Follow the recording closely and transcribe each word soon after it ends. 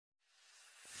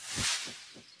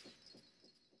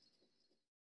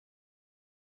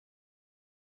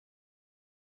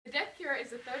is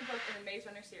the third book in the Maze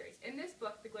Runner series. In this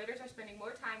book, the Gladers are spending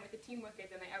more time with the Team Wicked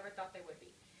than they ever thought they would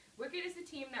be. Wicked is the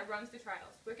team that runs the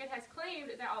trials. Wicked has claimed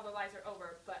that all the lies are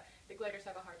over, but the Gladers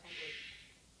have a hard time believing.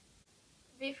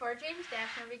 Before James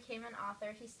Dashner became an author,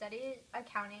 he studied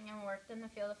accounting and worked in the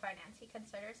field of finance. He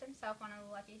considers himself one of the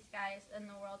luckiest guys in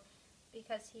the world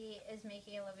because he is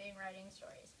making a living writing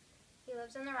stories. He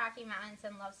lives in the Rocky Mountains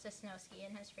and loves to snow ski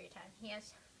in his free time. He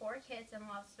has 4 kids and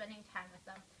loves spending time with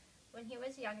them. When he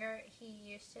was younger, he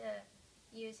used to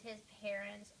use his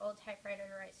parents' old typewriter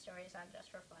to write stories on just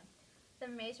for fun.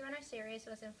 The Maze Runner series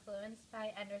was influenced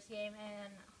by Ender's Game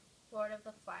and Lord of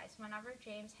the Flies. Whenever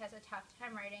James has a tough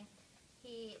time writing,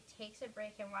 he takes a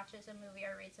break and watches a movie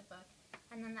or reads a book,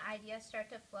 and then the ideas start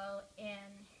to flow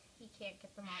and he can't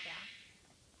get them all down.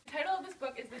 The title of this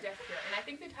book is The Death Cure, and I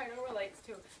think the title relates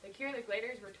to the cure the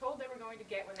Gladers were told they were going to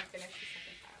get when they finished the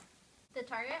second trial. The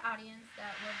target audience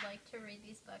that would like to read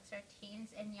these books are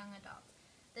teens and young adults.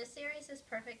 This series is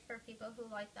perfect for people who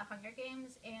like The Hunger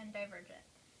Games and Divergent.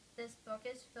 This book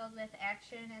is filled with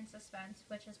action and suspense,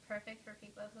 which is perfect for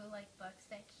people who like books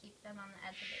that keep them on the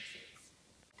edge of their seats.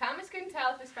 Thomas couldn't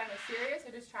tell if his friend was serious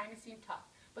or just trying to seem tough,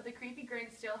 but the creepy grin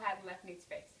still hadn't left Newt's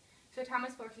face. So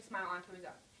Thomas forced a smile onto his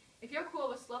own. If you're cool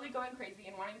with slowly going crazy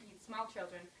and wanting to eat small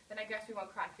children, then I guess we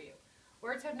won't cry for you.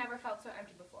 Words have never felt so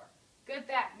empty before. Good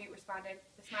that, Newt responded.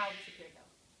 The smile disappeared though.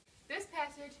 This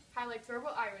passage highlights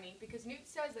verbal irony because Newt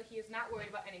says that he is not worried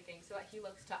about anything so that he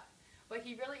looks tough, but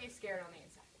he really is scared on the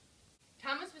inside.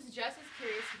 Thomas was just as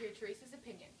curious to hear Teresa's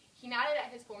opinion. He nodded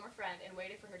at his former friend and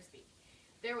waited for her to speak.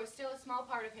 There was still a small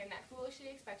part of him that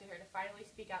foolishly expected her to finally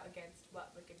speak out against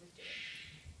what Wicked was doing.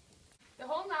 The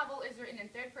whole novel is written in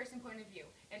third-person point of view.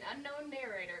 An unknown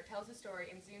narrator tells the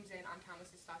story and zooms in on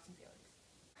Thomas's thoughts and feelings.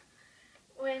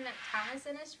 When Thomas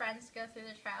and his friends go through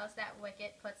the trials that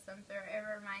Wicked puts them through, it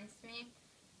reminds me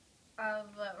of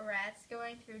rats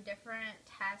going through different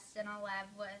tests in a lab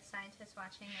with scientists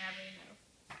watching their every move.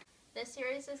 This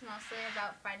series is mostly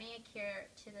about finding a cure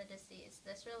to the disease.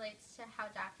 This relates to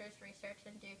how doctors research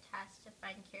and do tests to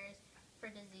find cures for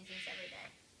diseases every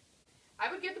day. I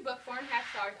would give the book 4.5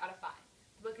 stars out of 5.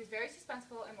 The book is very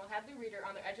suspenseful and will have the reader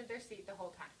on the edge of their seat the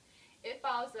whole time. It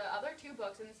follows the other 2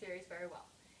 books in the series very well.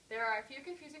 There are a few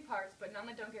confusing parts, but none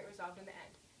that don't get resolved in the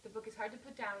end. The book is hard to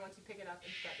put down once you pick it up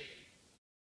and start reading.